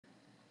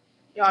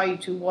Yo,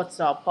 YouTube, what's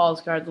up?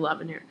 Paul's Guard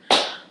 11 here.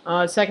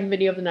 Second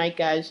video of the night,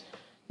 guys.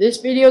 This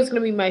video is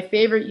going to be my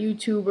favorite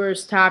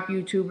YouTubers, top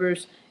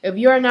YouTubers. If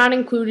you are not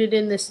included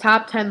in this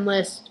top 10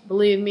 list,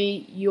 believe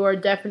me, you are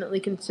definitely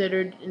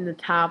considered in the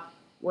top,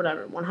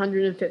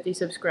 150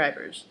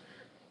 subscribers.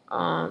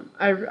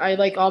 I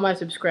like all my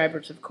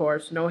subscribers, of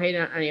course. No hate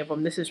on any of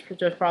them. This is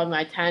just probably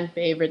my 10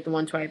 favorite, the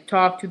ones who I've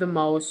talked to the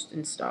most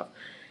and stuff.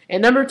 At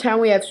number 10,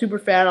 we have Super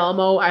Fat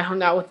Elmo. I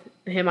hung out with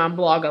him on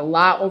blog a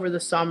lot over the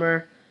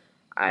summer.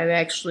 I've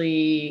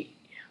actually,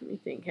 let me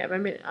think. Have I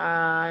made?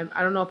 I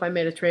don't know if I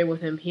made a trade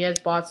with him. He has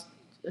bought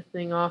a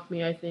thing off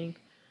me. I think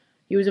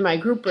he was in my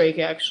group break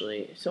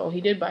actually, so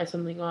he did buy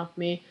something off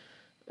me,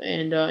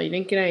 and he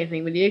didn't get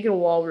anything, but he did get a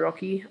wall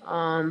rookie.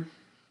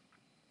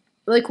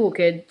 Really cool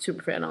kid,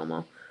 super fan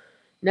Elmo.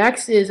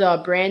 Next is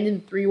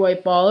Brandon Three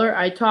White Baller.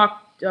 I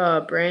talked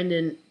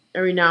Brandon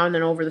every now and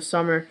then over the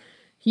summer.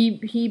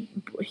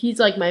 He's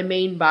like my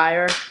main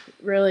buyer,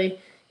 really.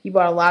 He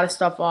bought a lot of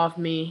stuff off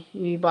me.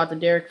 He bought the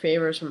Derek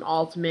Favors from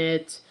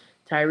Ultimate,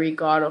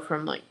 Tyreek Auto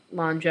from like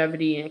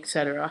Longevity,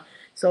 etc.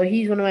 So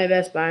he's one of my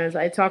best buyers.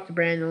 I talked to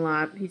Brandon a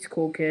lot. He's a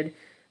cool kid.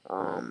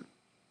 Um,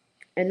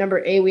 at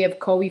number 8, we have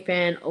Kobe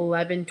Fan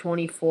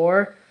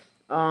 1124.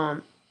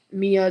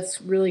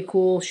 Mia's really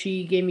cool.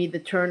 She gave me the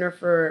Turner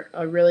for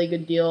a really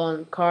good deal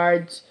on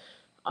cards.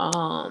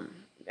 Um,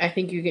 I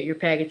think you get your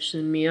package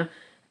soon, Mia.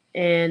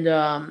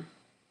 And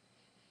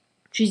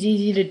she's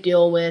easy to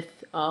deal with.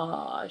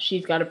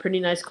 She's got a pretty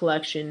nice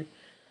collection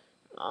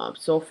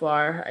so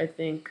far. I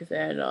think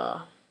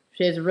that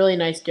she has a really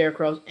nice Derrick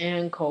Rose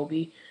and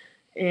Kobe.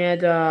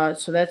 And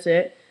so that's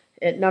it.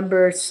 At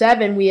number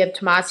 7, we have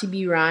Tomasi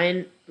B.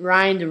 Ryan.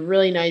 Ryan's a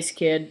really nice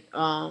kid.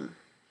 I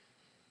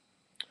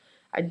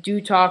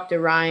do talk to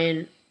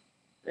Ryan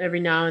every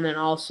now and then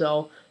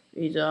also.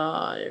 He's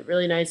a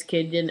really nice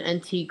kid. Did an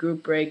NT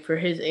group break for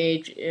his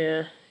age.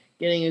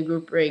 Getting a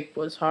group break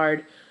was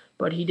hard,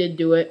 but he did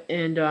do it,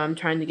 and I'm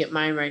trying to get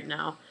mine right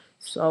now.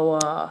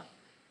 So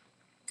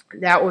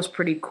that was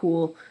pretty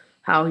cool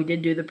how he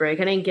did do the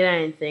break. I didn't get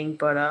anything,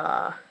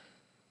 but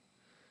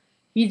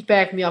he's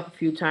backed me up a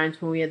few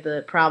times when we had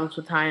the problems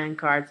with high-end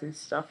cards and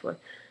stuff. But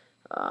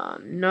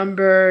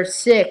number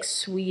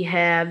 6, we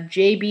have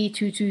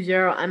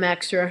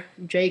JB220MXer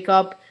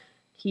Jacob.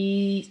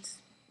 He's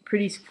a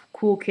pretty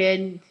cool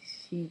kid.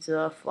 He's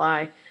a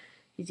fly.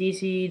 He's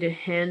easy to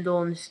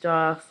handle and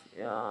stuff.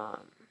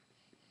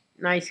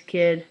 Nice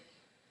kid.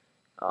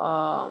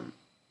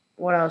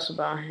 What else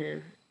about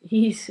him?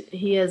 He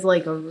has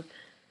like a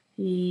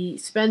he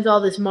spends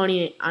all this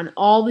money on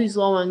all these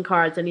low end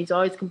cards, and he's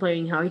always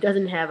complaining how he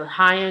doesn't have a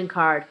high end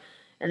card.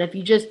 And if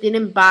you just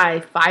didn't buy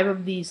 5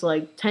 of these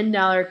like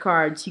 $10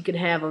 cards, you could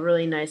have a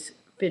really nice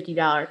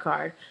 $50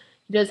 card.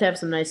 He does have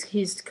some nice.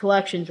 His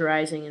collection's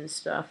rising and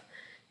stuff.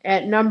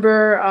 At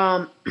number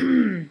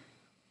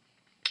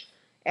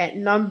at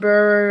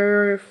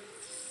number,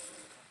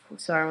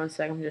 sorry, one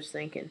second. I'm just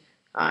thinking.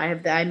 I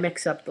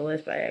mix up the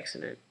list by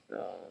accident.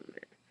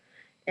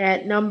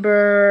 At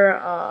number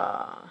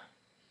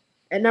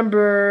at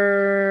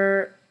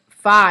number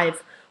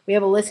 5, we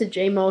have Alyssa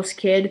J. Most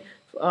Kid.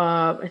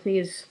 I think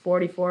it's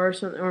 44 or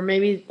something, or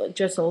maybe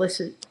just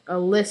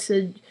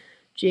Alyssa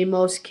J.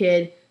 Most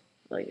Kid.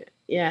 Like,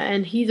 yeah,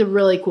 and he's a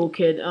really cool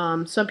kid.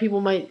 Some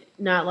people might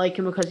not like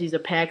him because he's a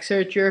pack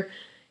searcher.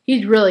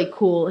 He's really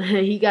cool.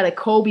 He got a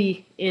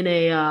Kobe in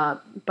a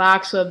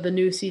box of the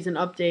new season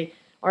update,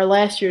 or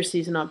last year's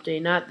season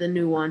update, not the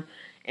new one.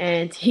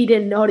 And he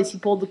didn't notice he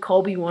pulled the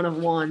Kobe 1 of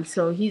 1.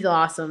 So he's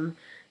awesome.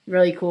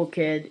 Really cool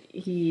kid.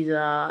 He's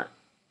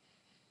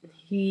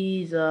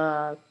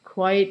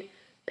quite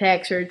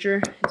pack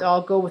searcher. It's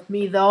all go with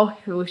me though.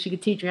 I wish you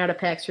could teach me how to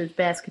pack search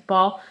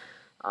basketball.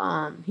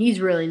 He's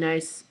really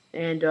nice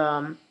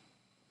and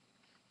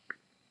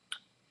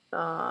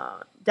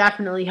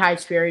definitely high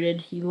spirited.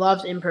 He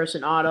loves in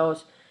person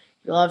autos.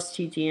 He loves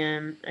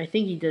TTM. I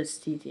think he does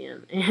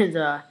TTM, and he's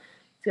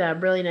got a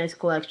really nice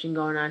collection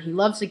going on. He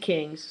loves the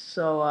Kings,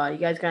 so you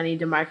guys got any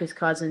DeMarcus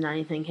Cousins,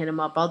 anything, hit him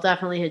up. I'll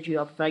definitely hit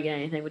you up if I get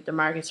anything with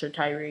DeMarcus or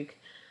Tyreek.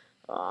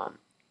 Um,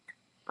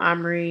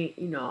 Omri,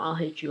 I'll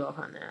hit you up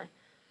on that.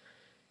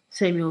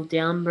 Samuel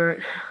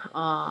Delbert,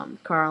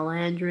 Carl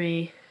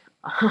Landry.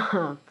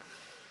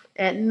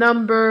 At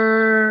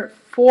number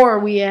 4,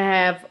 we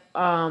have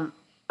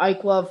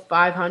Ike Love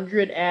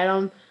 500.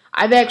 Adam.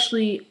 I've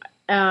actually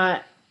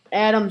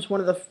Adam's one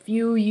of the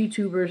few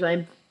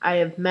YouTubers I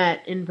have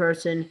met in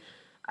person.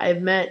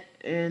 I've met,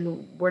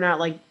 and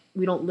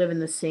we don't live in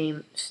the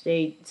same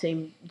state,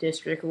 same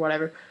district or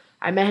whatever.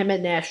 I met him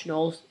at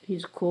nationals.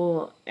 He's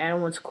cool.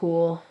 Adam was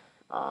cool.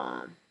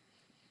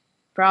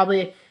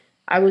 Probably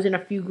I was in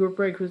a few group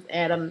breaks with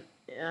Adam.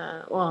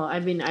 Well, I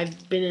mean,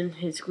 I've been in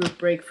his group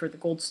break for the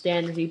gold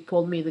standard. He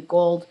pulled me the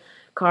gold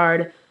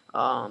card.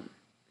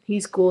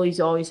 He's cool. He's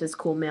always has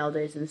cool mail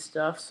days and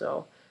stuff.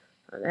 So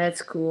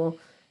that's cool.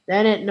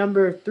 Then at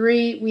number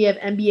 3, we have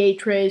NBA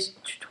Trays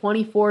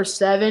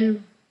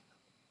 24/7.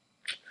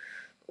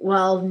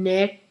 Well,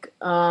 Nick,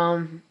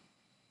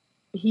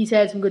 he's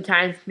had some good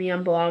times with me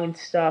on blog and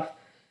stuff.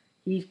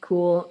 He's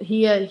cool.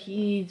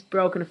 He's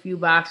broken a few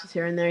boxes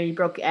here and there. He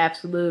broke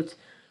Absolute,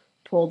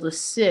 pulled a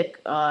sick.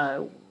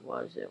 What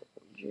was it?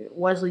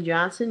 Wesley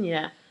Johnson,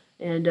 yeah,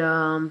 and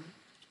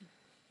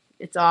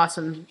it's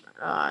awesome.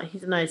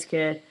 He's a nice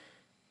kid.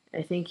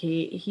 I think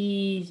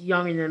he's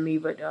younger than me,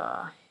 but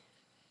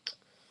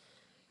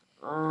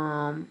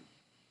um,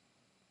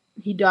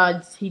 he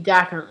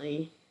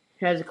definitely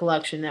has a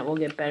collection that will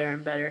get better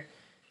and better.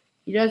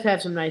 He does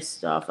have some nice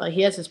stuff. Like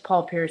he has this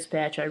Paul Pierce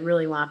patch I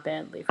really want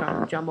badly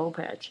from Jumbo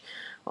Patch.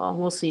 Well,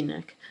 we'll see,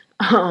 Nick.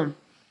 Um,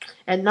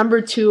 at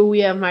number 2, we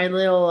have my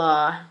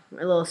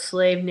little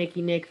slave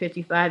Nicky Nick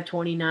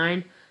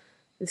 5529.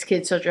 This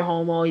kid's such a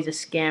homo. He's a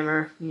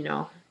scammer. You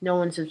know, no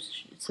one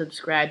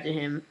subscribed to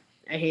him.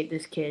 I hate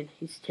this kid.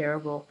 He's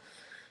terrible.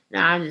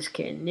 Nah, I'm just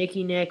kidding.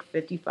 Nicky Nick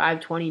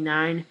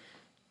 5529.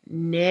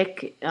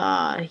 Nick,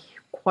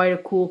 quite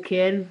a cool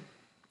kid.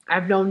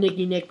 I've known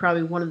Nicky Nick,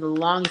 probably one of the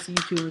longest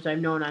YouTubers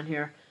I've known on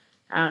here.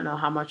 I don't know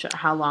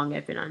how long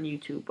I've been on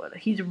YouTube, but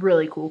he's a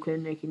really cool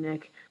kid, Nicky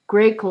Nick.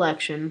 Great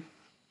collection.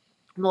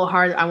 A little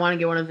hard. I want to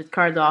get one of his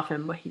cards off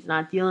him, but he's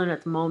not dealing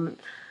at the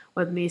moment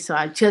with me, so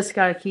I just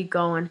gotta keep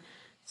going.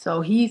 So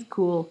he's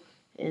cool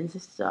and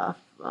stuff.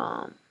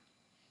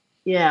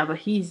 Yeah, but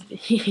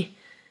he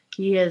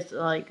has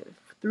like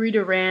 3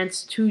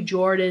 Durants, 2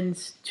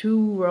 Jordans,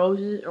 2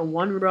 Roses or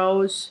 1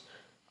 Rose.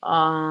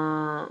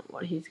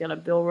 What he's got a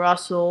Bill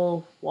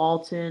Russell,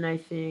 Walton, I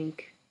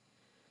think.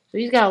 So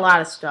he's got a lot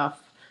of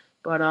stuff,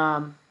 but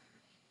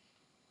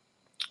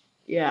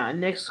yeah,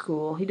 Nick's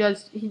cool. He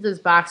does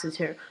boxes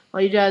here.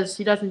 Well, he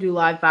doesn't do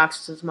live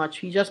boxes as much.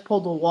 He just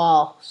pulled the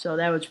wall, so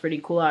that was pretty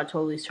cool. I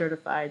totally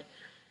certified,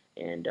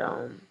 and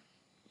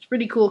it's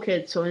pretty cool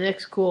kid. So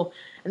Nick's cool.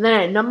 And then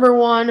at number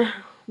 1,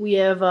 we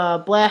have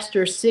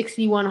Blaster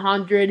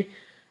 6100.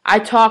 I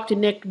talk to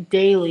Nick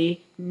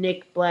daily.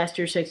 Nick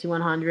Blaster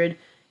 6100.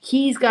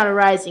 He's got a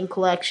rising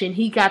collection.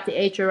 He got the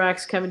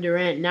HRX Kevin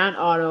Durant, not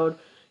autoed.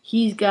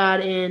 He's got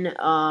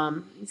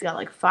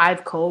like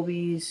 5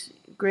 Kobe's.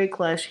 Great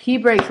collection. He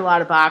breaks a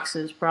lot of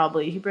boxes,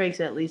 probably. He breaks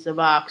at least a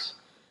box.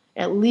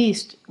 At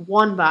least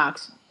one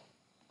box.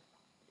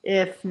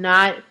 If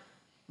not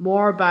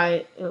more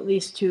by at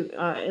least 2,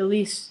 at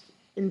least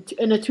in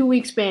a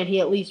 2-week span, he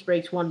at least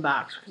breaks one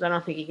box, because I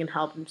don't think he can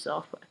help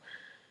himself. But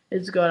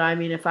it's good. I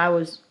mean, if I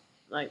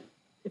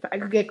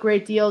could get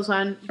great deals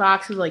on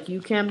boxes like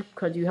you can,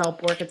 because you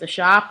help work at the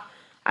shop,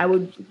 I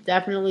would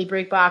definitely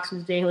break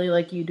boxes daily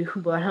like you do.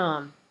 But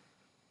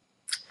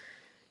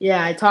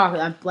yeah, I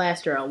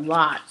Blaster a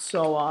lot,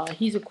 so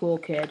he's a cool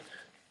kid.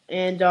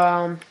 And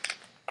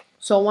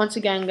so once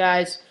again,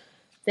 guys,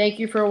 thank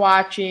you for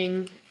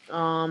watching.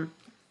 Enjoy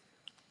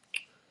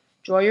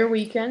your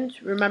weekend.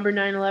 Remember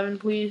 9/11,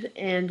 please.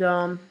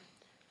 And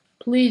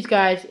please,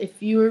 guys,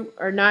 if you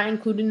are not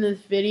included in this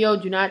video,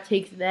 do not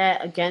take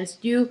that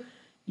against you.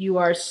 You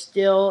are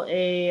still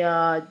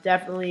a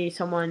definitely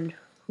someone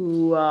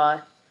who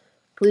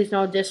please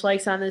no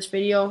dislikes on this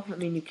video. I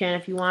mean, you can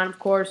if you want, of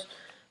course.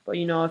 But,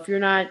 you know, if you're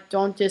not,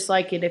 don't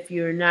dislike it if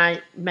you're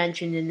not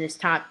mentioned in this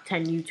top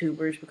 10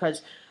 YouTubers,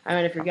 because I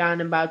might have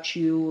forgotten about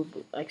you,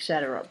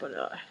 etc. But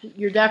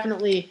you're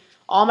definitely,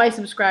 all my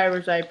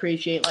subscribers I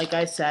appreciate, like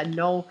I said.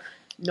 No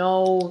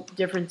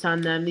difference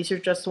on them. These are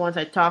just the ones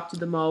I talk to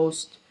the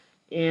most,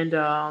 and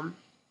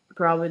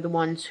probably the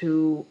ones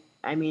who,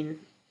 I mean,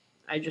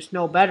 I just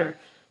know better.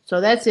 So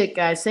that's it,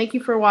 guys. Thank you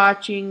for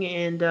watching,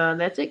 and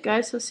that's it,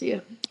 guys. I'll see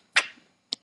you.